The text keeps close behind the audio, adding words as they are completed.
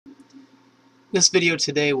This video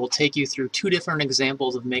today will take you through two different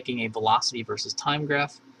examples of making a velocity versus time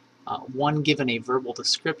graph, one given a verbal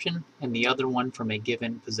description and the other one from a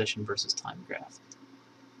given position versus time graph.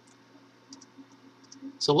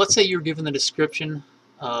 So let's say you're given the description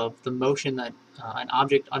of the motion that an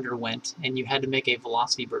object underwent and you had to make a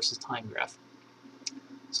velocity versus time graph.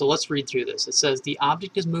 So let's read through this. It says the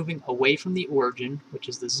object is moving away from the origin, which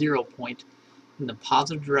is the 0 point, in the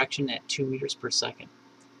positive direction at 2 meters per second.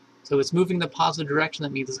 So it's moving the positive direction.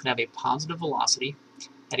 That means it's going to have a positive velocity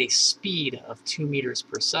at a speed of 2 meters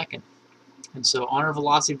per second. And so on our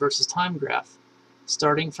velocity versus time graph,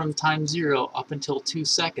 starting from time 0 up until 2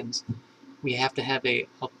 seconds, we have to have a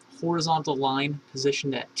horizontal line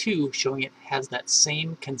positioned at 2, showing it has that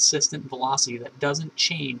same consistent velocity that doesn't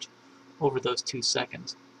change over those 2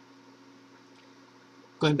 seconds.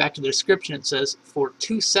 Going back to the description, it says for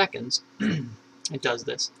 2 seconds, it does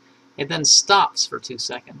this. It then stops for 2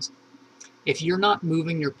 seconds. If you're not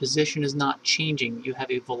moving, your position is not changing, you have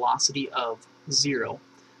a velocity of 0.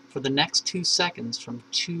 For the next 2 seconds, from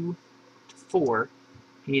 2 to 4,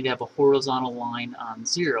 you need to have a horizontal line on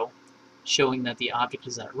 0, showing that the object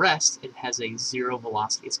is at rest. It has a 0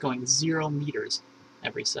 velocity. It's going 0 meters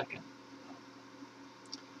every second.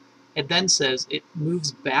 It then says it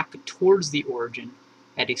moves back towards the origin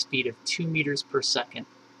at a speed of 2 meters per second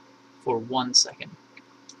for 1 second.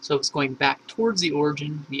 So it's going back towards the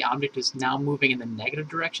origin. The object is now moving in the negative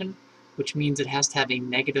direction, which means it has to have a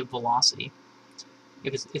negative velocity.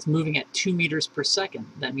 If it's moving at 2 meters per second,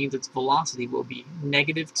 that means its velocity will be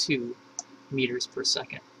negative 2 meters per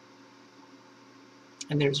second.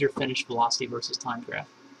 And there's your finished velocity versus time graph.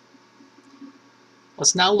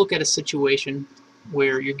 Let's now look at a situation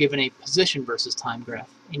where you're given a position versus time graph,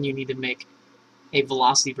 and you need to make a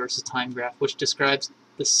velocity versus time graph, which describes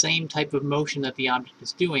the same type of motion that the object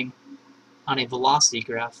is doing on a velocity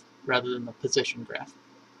graph rather than the position graph.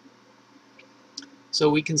 So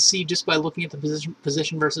we can see just by looking at the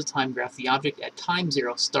position versus time graph, the object at time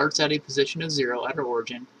 0 starts at a position of 0 at our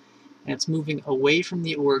origin, and it's moving away from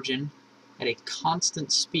the origin at a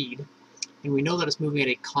constant speed. And we know that it's moving at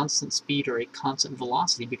a constant speed or a constant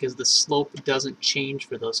velocity because the slope doesn't change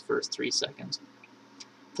for those first 3 seconds.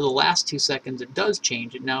 For the last 2 seconds, it does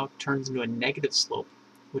change. It now turns into a negative slope,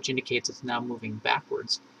 which indicates it's now moving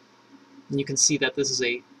backwards. And you can see that this is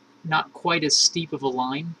a not quite as steep of a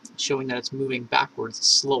line, showing that it's moving backwards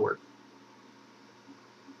slower.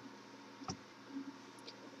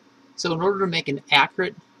 So in order to make an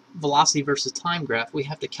accurate velocity versus time graph, we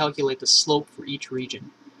have to calculate the slope for each region.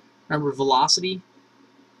 Remember, velocity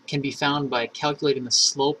can be found by calculating the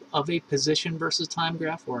slope of a position versus time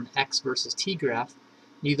graph or an x versus t graph.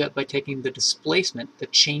 You do that by taking the displacement, the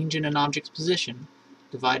change in an object's position,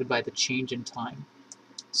 divided by the change in time.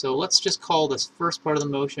 So let's just call this first part of the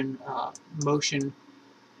motion motion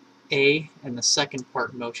A and the second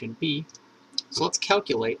part motion B. So let's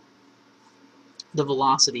calculate the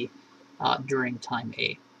velocity during time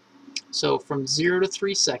A. So from 0 to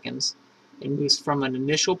 3 seconds, it moves from an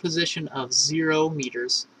initial position of 0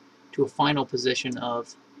 meters to a final position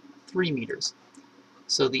of 3 meters.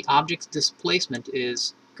 So the object's displacement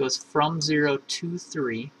goes from 0 to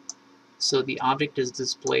 3. So the object is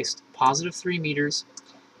displaced positive 3 meters.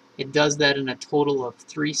 It does that in a total of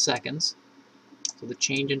 3 seconds. So the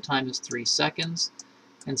change in time is 3 seconds.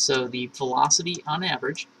 And so the velocity on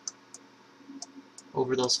average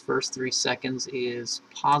over those first 3 seconds is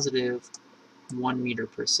positive 1 meter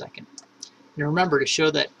per second. Now remember, to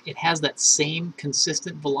show that it has that same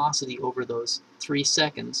consistent velocity over those 3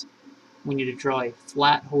 seconds, we need to draw a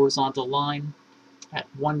flat horizontal line at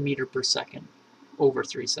 1 meter per second over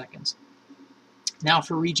 3 seconds. Now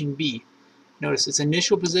for region B, notice its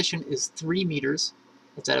initial position is 3 meters,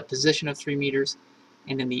 it's at a position of 3 meters,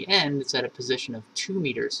 and in the end it's at a position of 2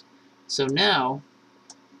 meters. So now,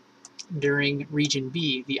 during region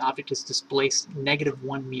B, the object is displaced negative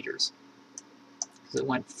 1 meters. So it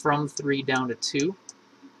went from 3 down to 2,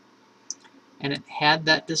 and it had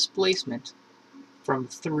that displacement from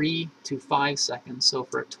 3 to 5 seconds, so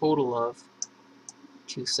for a total of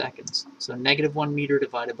 2 seconds. So negative 1 meter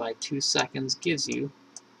divided by 2 seconds gives you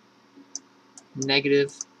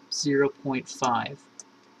negative 0.5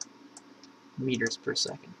 meters per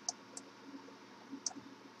second.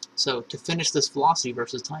 So to finish this velocity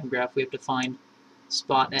versus time graph, we have to find a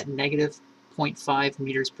spot at negative 0.5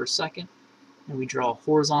 meters per second, and we draw a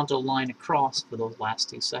horizontal line across for those last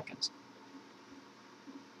 2 seconds.